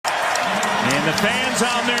And the fans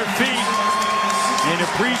on their feet in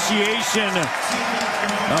appreciation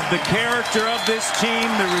of the character of this team,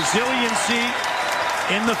 the resiliency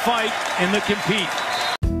in the fight, in the compete.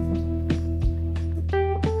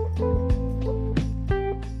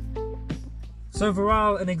 So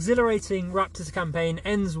overall, an exhilarating Raptors campaign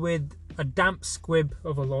ends with a damp squib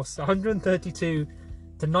of a loss,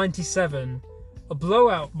 132-97, a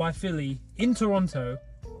blowout by Philly in Toronto,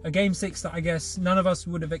 a Game 6 that I guess none of us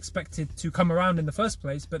would have expected to come around in the first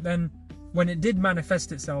place, but then when it did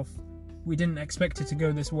manifest itself, we didn't expect it to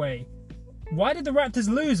go this way. Why did the Raptors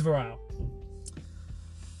lose, Varal?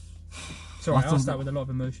 Sorry, I asked that with a lot of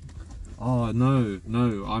emotion. Oh, no.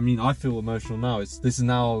 I mean, I feel emotional now. This is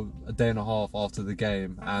now a day and a half after the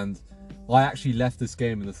game, and I actually left this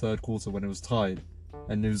game in the third quarter when it was tied.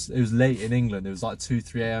 And it was late in England. It was like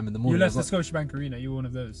 2-3 a.m. in the morning. You left the Scotiabank Arena. You were one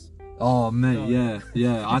of those. Oh, mate,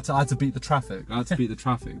 yeah. I had to beat the traffic.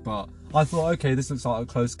 But I thought, okay, this looks like a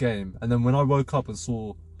close game. And then when I woke up and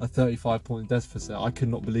saw a 35-point deficit, I could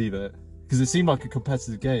not believe it. Because it seemed like a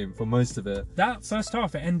competitive game for most of it. That first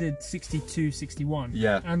half, it ended 62-61.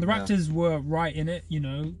 Yeah. And the Raptors were right in it, you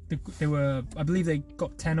know. They were, I believe they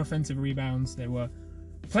got 10 offensive rebounds. They were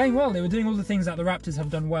playing well. They were doing all the things that the Raptors have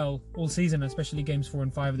done well all season, especially games 4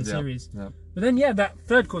 and 5 of the series. Yeah. But then, that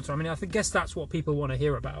third quarter, I mean, I guess that's what people want to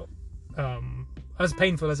hear about. As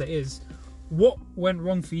painful as it is, what went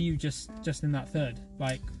wrong for you just in that third?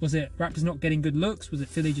 Like, was it Raptors not getting good looks? Was it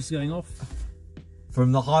Philly just going off?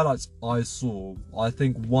 From the highlights I saw, I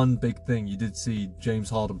think one big thing, you did see James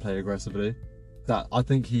Harden play aggressively. That I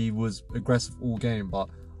think he was aggressive all game, but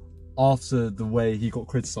after the way he got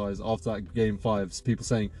criticised after that game 5, people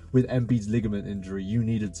saying with Embiid's ligament injury, you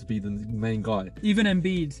needed to be the main guy. Even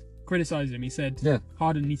Embiid criticised him. He said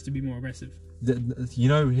Harden needs to be more aggressive. You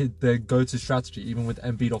know, their go-to strategy, even with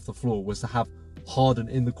Embiid off the floor, was to have Harden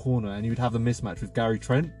in the corner, and he would have the mismatch with Gary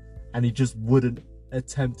Trent, and he just wouldn't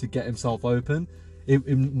attempt to get himself open.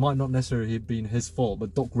 It might not necessarily have been his fault,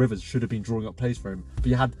 but Doc Rivers should have been drawing up plays for him. But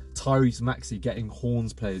you had Tyrese Maxey getting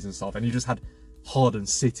horns plays and stuff, and you just had Harden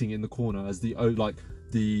sitting in the corner as the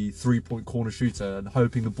 3-point corner shooter and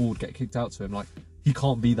hoping the ball would get kicked out to him. Like, he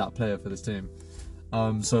can't be that player for this team.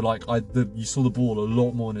 So like you saw the ball a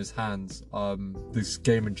lot more in his hands this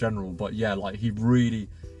game in general. But yeah, like he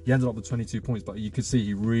ended up with 22 points, but you could see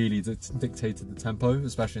he really dictated the tempo,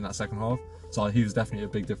 especially in that second half. So he was definitely a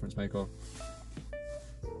big difference maker.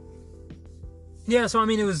 Yeah, so I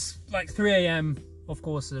mean, it was like 3 a.m. of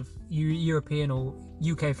course, if European or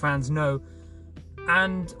UK fans know.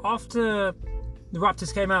 And after the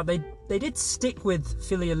Raptors came out, they did stick with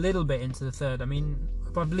Philly a little bit into the third. I mean,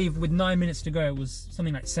 I believe with 9 minutes to go, it was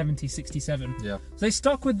something like 70-67. Yeah. So they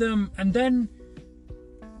stuck with them, and then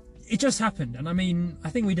it just happened. And I mean, I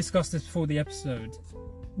think we discussed this before the episode.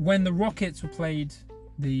 When the Rockets were played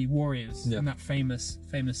the Warriors in that famous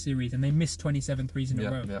series, and they missed 27 threes in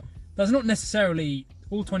a row. Yeah. That's not necessarily,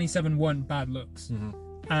 all 27 weren't bad looks. Mm-hmm.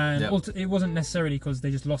 And it wasn't necessarily because they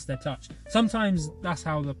just lost their touch. Sometimes that's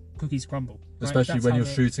how the cookies crumble. Right? Especially when you're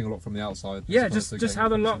shooting a lot from the outside. Yeah, just how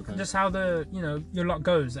the your luck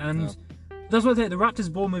goes. And that's what I think. The Raptors'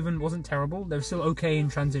 ball movement wasn't terrible. They were still okay in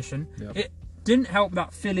transition. Yeah. It didn't help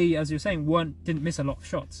that Philly, as you're saying, didn't miss a lot of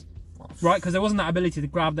shots. Right? Because there wasn't that ability to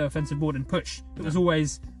grab the offensive board and push. It was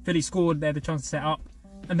always Philly scored, they had the chance to set up,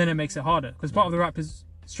 and then it makes it harder. Because part of the Raptors'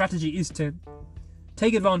 strategy is to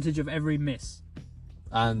take advantage of every miss.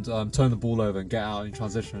 And turn the ball over and get out in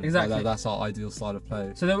transition. Exactly. Like that's our ideal style of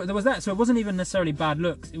play. So there was that. So it wasn't even necessarily bad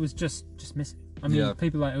looks. It was just missing. I mean,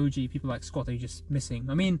 people like OG, people like Scott are just missing.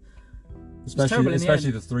 I mean,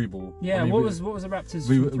 especially the 3 ball. Yeah. I mean, what was the Raptors?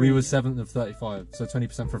 We were 7th of 35, so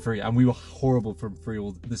 20% for 3, and we were horrible from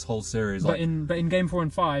 3 this whole series. But in game 4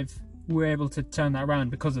 and 5, we were able to turn that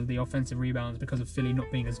around because of the offensive rebounds, because of Philly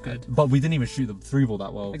not being as good. But we didn't even shoot the 3 ball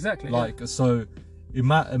that well. Exactly. So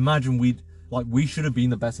imagine we should have been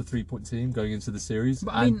the better 3-point team going into the series.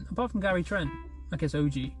 But I mean, apart from Gary Trent, I guess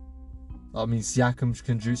OG. I mean, Siakam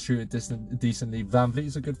can shoot it decently. Van Vliet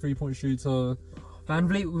is a good 3-point shooter. Van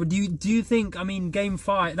Vliet, do you think? I mean, game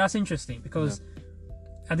 5. That's interesting because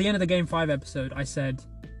at the end of the game 5 episode, I said,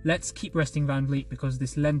 let's keep resting Van Vliet because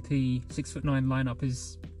this lengthy 6'9" lineup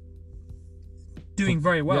is doing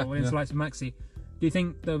very well against the likes of Maxey. Do you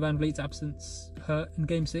think the Van Vliet's absence hurt in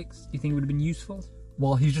game 6? Do you think it would have been useful?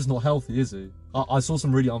 Well, he's just not healthy, is he? I saw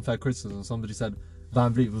some really unfair criticism. Somebody said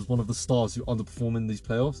Van Vliet was one of the stars who underperformed in these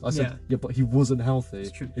playoffs. I said, yeah, but he wasn't healthy.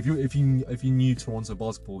 It's true. If you knew Toronto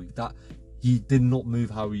basketball, that he did not move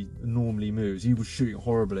how he normally moves. He was shooting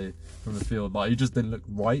horribly from the field, but he just didn't look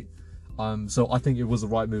right. So I think it was the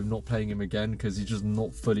right move not playing him again because he's just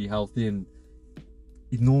not fully healthy, and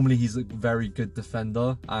normally he's a very good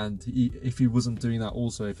defender, and if he wasn't doing that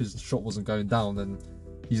also, if his shot wasn't going down, then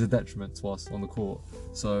he's a detriment to us on the court.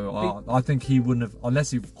 So I think he wouldn't have,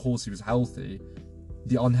 unless of course he was healthy,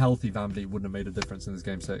 the unhealthy VanVleet wouldn't have made a difference in this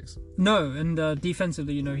game 6. No, and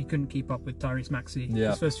defensively, you know, he couldn't keep up with Tyrese Maxey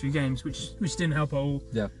his first few games, which didn't help at all.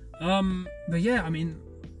 Yeah. But yeah, I mean,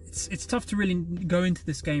 it's tough to really go into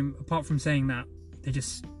this game apart from saying that they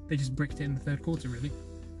just bricked it in the third quarter, really.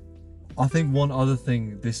 I think one other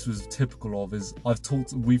thing this was typical of is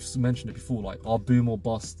we've mentioned it before, like our boom or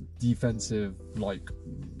bust defensive like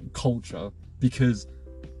culture, because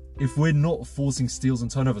if we're not forcing steals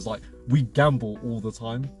and turnovers, like we gamble all the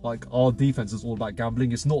time. Like our defense is all about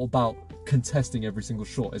gambling. It's not about contesting every single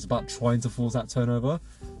shot. It's about trying to force that turnover.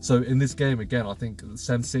 So in this game again, I think the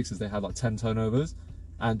 76ers, they had like 10 turnovers,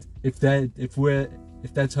 and if they're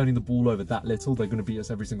turning the ball over that little, they're going to beat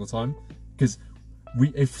us every single time. Because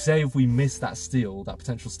if we miss that steal, that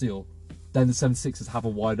potential steal, then the 76ers have a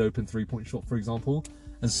wide open 3-point shot, for example,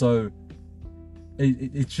 and so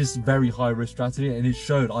it's just very high risk strategy, and it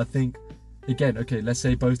showed. I think again, okay, let's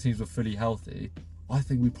say both teams were fully healthy, I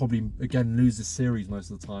think we probably again lose the series most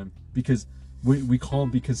of the time, because we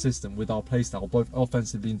can't be consistent with our play style, both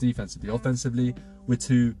offensively and defensively. Offensively,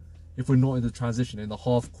 if we're not in the transition in the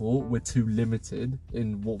half court, we're too limited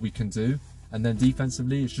in what we can do, and then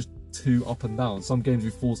defensively it's just too up and down. Some games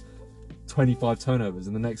we force 25 turnovers,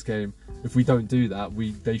 in the next game, if we don't do that,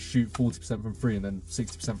 they shoot 40% from 3 and then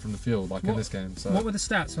 60% from the field, like in this game. So what were the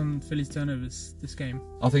stats on Philly's turnovers this game?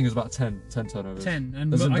 I think it was about 10 turnovers. 10,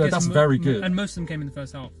 and that's very good. And most of them came in the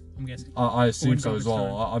first half, I'm guessing. I assume so as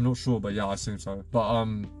well. I'm not sure, but yeah, I assume so. But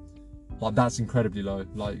like that's incredibly low.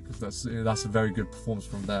 Like that's a very good performance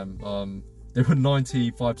from them. They were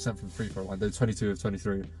 95% from free throw line. They were 22 of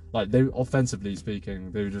 23. Like offensively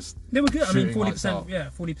speaking, they were good. I mean, 40%. Yeah,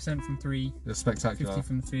 40% from 3. They're spectacular. 50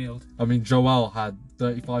 from the field. I mean, Joel had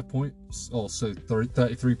 35 points,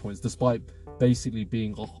 33 points, despite basically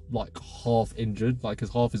being like half injured. Like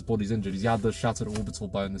half his body's injured. He had the shattered orbital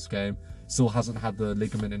bone this game. Still hasn't had the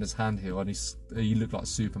ligament in his hand heel, and he looked like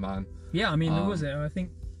Superman. Yeah, I mean, who was it? I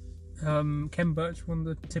think Ken Burch won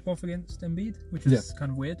the tip-off against Embiid, which was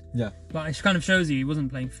kind of weird. Yeah. But it kind of shows you he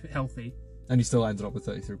wasn't playing healthy. And he still ended up with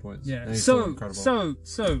 33 points. Yeah.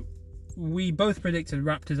 So we both predicted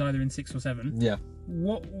Raptors either in 6 or 7. Yeah.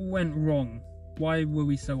 What went wrong? Why were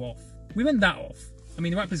we so off? We went that off. I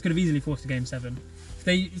mean, the Raptors could have easily forced a Game 7.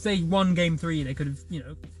 If they won Game 3, they could have,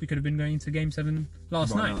 we could have been going into Game 7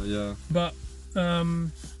 last night. Yeah. But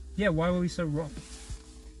why were we so wrong?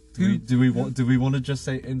 Do we want to just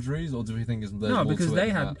say injuries, or do we think there's more No, because to they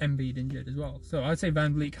it had Embiid injured as well. So I'd say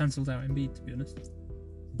VanVleet cancelled out Embiid, to be honest.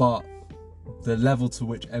 But the level to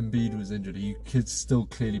which Embiid was injured, he could still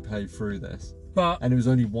clearly play through this. And it was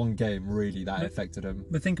only one game really that affected him.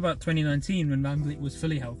 But think about 2019 when VanVleet was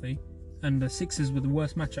fully healthy, and the Sixers were the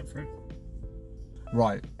worst matchup for him.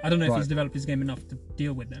 Right. I don't know if he's developed his game enough to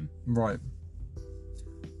deal with them. Right.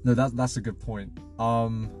 No, that's a good point.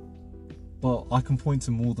 But I can point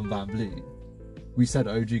to more than VanVleet. We said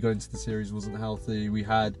OG going into the series wasn't healthy. We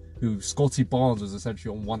had Scotty Barnes was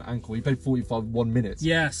essentially on one ankle. He played 1 minute.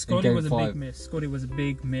 Yeah, Scotty was a big miss. Scotty was a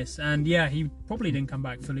big miss, and yeah, he probably didn't come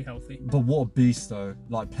back fully healthy. But what a beast though!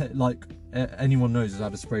 Like anyone knows, he's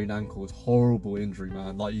had a sprained ankle. It's a horrible injury,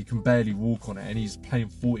 man. Like you can barely walk on it, and he's playing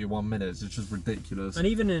 41 minutes. It's just ridiculous. And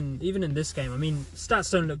even in this game, I mean,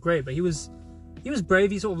 stats don't look great, but he was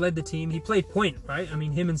brave. He sort of led the team. He played point, right? I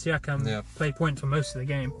mean, him and Siakam played point for most of the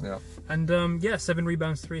game. Yeah. And 7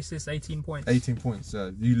 rebounds, 3 assists, 18 points. 18 points, yeah.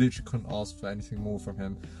 You literally couldn't ask for anything more from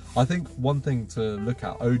him. I think one thing to look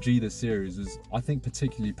at, OG this series is, I think,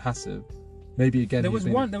 particularly passive. Maybe again, there was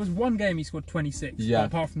one game he scored 26. Yeah. But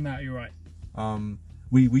apart from that, you're right.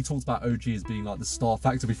 We talked about OG as being like the star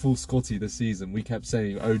factor before Scotty this season. We kept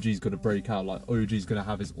saying OG's going to break out, like OG's going to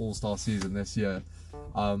have his all-star season this year.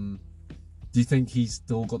 Do you think he's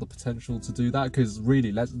still got the potential to do that? Because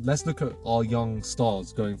really, let's look at our young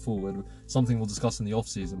stars going forward. Something we'll discuss in the off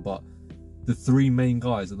season. But the 3 main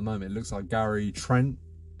guys at the moment, it looks like Gary, Trent,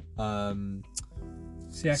 Siakam.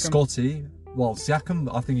 Scotty. Well,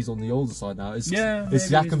 Siakam, I think he's on the older side now. Is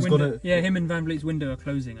Siakam's gonna? Yeah, him and VanVleet's window are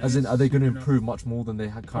closing. As in, are they going to improve much more than they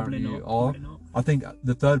currently are? Probably not. I think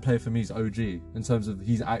the third player for me is OG in terms of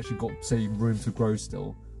he's actually got room to grow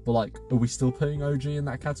still. But like, are we still putting OG in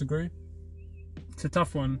that category? It's a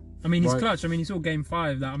tough one. I mean, he's clutch. I mean, he saw Game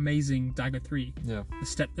 5, that amazing dagger 3. Yeah.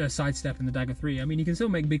 The side step and the dagger 3. I mean, he can still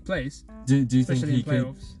make big plays. Do you think he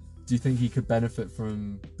could? Do you think he could benefit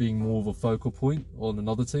from being more of a focal point on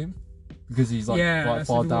another team? Because he's quite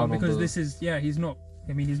far down. Because he's not.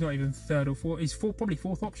 I mean, he's not even third or fourth. He's probably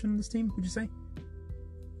fourth option in this team. Would you say?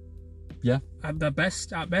 At best.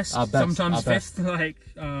 Sometimes fifth.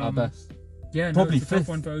 At best. Yeah, Probably it's a tough fifth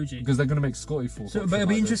one for OG. because they're going to make Scotty fall. So, but it'll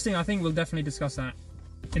be interesting. I think we'll definitely discuss that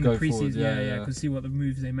in the preseason. Yeah, because see what the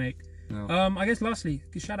moves they make. Yeah. I guess lastly,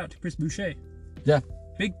 shout out to Chris Boucher. Yeah.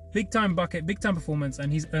 Big time bucket, big time performance,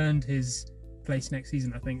 and he's earned his place next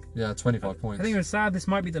season, I think. Yeah, 25 points. I think it's sad. This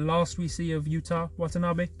might be the last we see of Yuta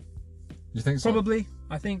Watanabe. You think so? Probably.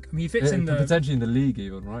 I think. I mean, he fits in the potentially in the league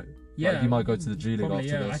even, right? Yeah, like he might go to the G League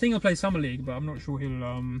probably, after this. I think he'll play Summer League, but I'm not sure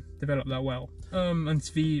he'll develop that well. And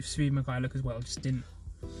Svi Mikhailuk as well just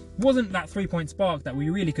wasn't that 3-point spark that we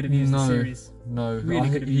really could have used in the series. No,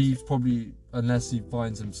 really he's probably, unless he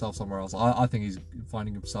finds himself somewhere else, I think he's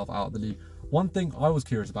finding himself out of the league. One thing I was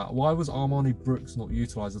curious about, why was Armani Brooks not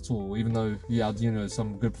utilised at all, even though he had,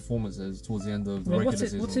 some good performances towards the end of the regular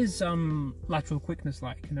season? What's his lateral quickness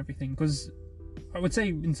like and everything? Because I would say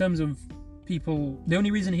in terms of people, the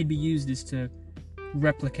only reason he'd be used is to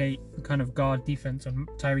replicate the kind of guard defense on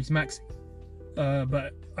Tyrese Maxey.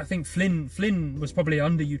 But I think Flynn was probably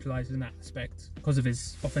underutilized in that aspect because of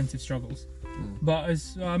his offensive struggles. But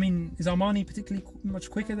is Armani particularly much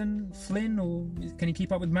quicker than Flynn, or can he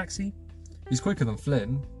keep up with Maxey? He's quicker than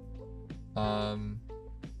Flynn.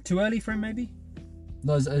 Too early for him, maybe?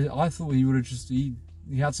 No, I thought he would have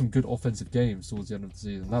he had some good offensive games towards the end of the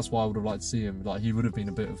season. That's why I would have liked to see him. Like, he would have been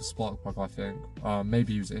a bit of a spark plug, I think.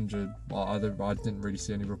 Maybe he was injured. I didn't really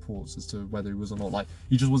see any reports as to whether he was or not. Like,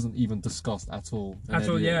 he just wasn't even discussed at all. In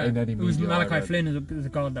any it was media Malachi Flynn as a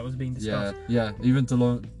guard that was being discussed. Yeah. Even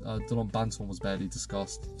Delon Banton was barely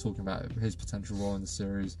discussed, talking about his potential role in the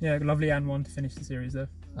series. Yeah, lovely and one to finish the series though.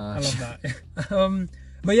 I love that.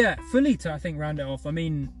 But yeah, fully to I think round it off. I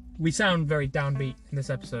mean, we sound very downbeat in this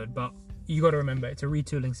episode, but you got to remember it's a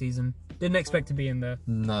retooling season. Didn't expect to be in the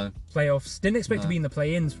playoffs. Didn't expect to be in the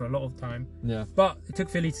play-ins for a lot of time. Yeah. But it took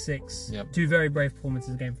Philly to 6. Yep. 2 very brave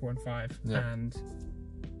performances, game 4 and 5.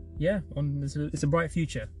 Yep. And it's a bright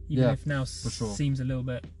future, even if now seems a little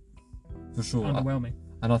bit underwhelming.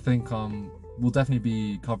 And I think we'll definitely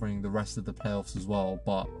be covering the rest of the playoffs as well.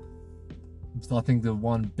 But I think the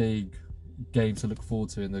one big game to look forward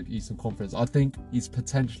to in the Eastern Conference, I think, is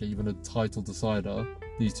potentially even a title decider.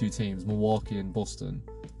 These two teams, Milwaukee and Boston.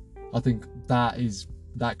 I think that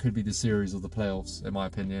could be the series of the playoffs, in my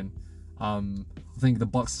opinion. I think the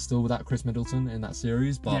Bucks are still without Chris Middleton in that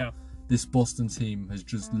series, but this Boston team has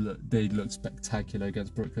they looked spectacular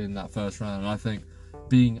against Brooklyn in that first round. And I think,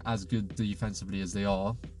 being as good defensively as they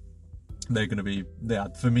are, they're going to be.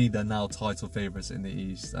 For me, they're now title favourites in the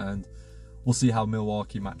East, and we'll see how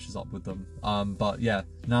Milwaukee matches up with them. But yeah,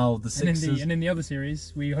 now the Sixers. And in the other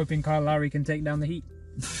series, we're hoping Kyle Lowry can take down the Heat.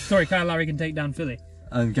 Sorry, Kyle Lowry can take down Philly.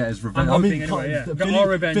 And get his revenge.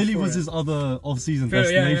 Billy was his other off-season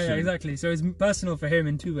destination. Yeah, exactly. So it's personal for him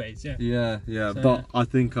in 2 ways. Yeah. But I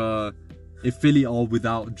think if Philly are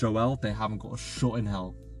without Joel, they haven't got a shot in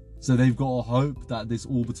hell. So they've got to hope that this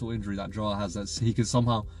orbital injury that Joel has, that he can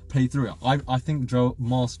somehow play through it. I think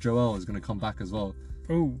Master Joel is going to come back as well.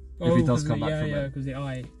 If he does come back from it. Because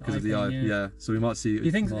of the eye. Yeah. So we might see. Do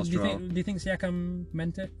you think Siakam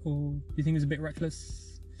meant it, or do you think it was a bit reckless?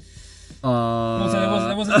 Also,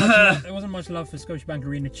 there wasn't much love for Scotiabank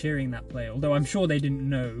Arena cheering that play, although I'm sure they didn't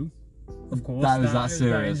know. Of course, that was that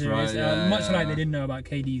serious, right? Much like they didn't know about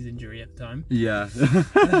KD's injury at the time. Yeah.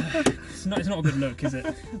 It's not a good look, is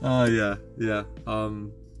it? Yeah.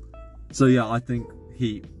 So yeah, I think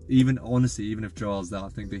Heat. Even if Joel's there, I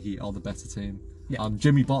think the Heat are the better team. Yeah.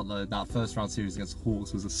 Jimmy Butler, that first round series against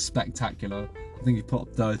Hawks was a spectacular. I think he put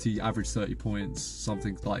up averaged 30 points,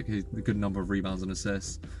 something like a good number of rebounds and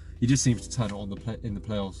assists. He just seems to turn it on in the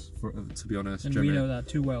playoffs, to be honest. And Jimmy. We know that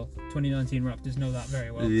too well. 2019 Raptors know that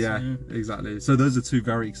very well. Yeah, exactly. So those are 2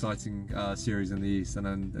 very exciting series in the East. And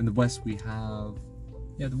then in the West we have...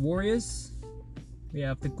 Yeah, the Warriors. We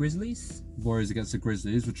have the Grizzlies. Warriors against the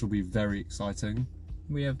Grizzlies, which will be very exciting.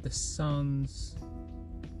 We have the Suns.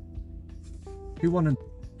 Who won?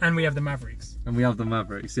 And we have the Mavericks.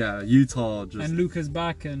 Yeah. Utah just... And Luka's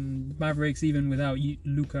back, and Mavericks, even without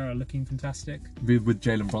Luka, are looking fantastic. With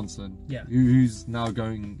Jalen Brunson. Yeah. Who's now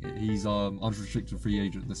he's unrestricted free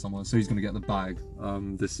agent this summer, so he's going to get the bag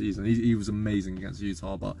this season. He was amazing against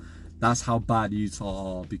Utah, but that's how bad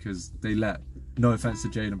Utah are, because they let... No offense to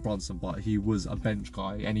Jalen Brunson, but he was a bench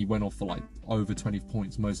guy, and he went off for like over 20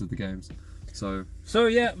 points most of the games. So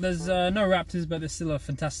yeah, there's no Raptors, but there's still a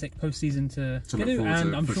fantastic postseason to get to,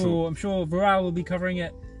 and I'm sure Varel will be covering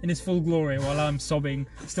it in his full glory while I'm sobbing,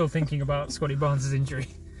 still thinking about Scotty Barnes' injury.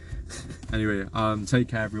 Anyway, take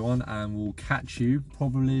care everyone, and we'll catch you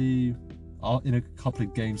probably in a couple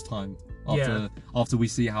of games time after we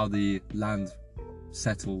see how the land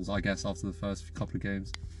settles, I guess, after the first couple of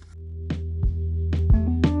games.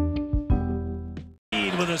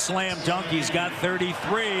 lead with a slam dunk. He's got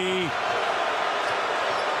 33.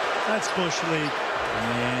 That's Bush League.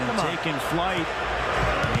 And taking flight.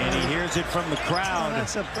 And he hears it from the crowd.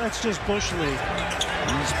 That's just Bush League.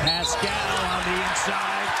 Here's Pascal on the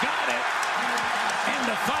inside. Got it. And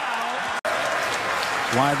the foul.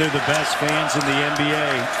 Why they're the best fans in the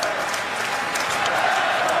NBA.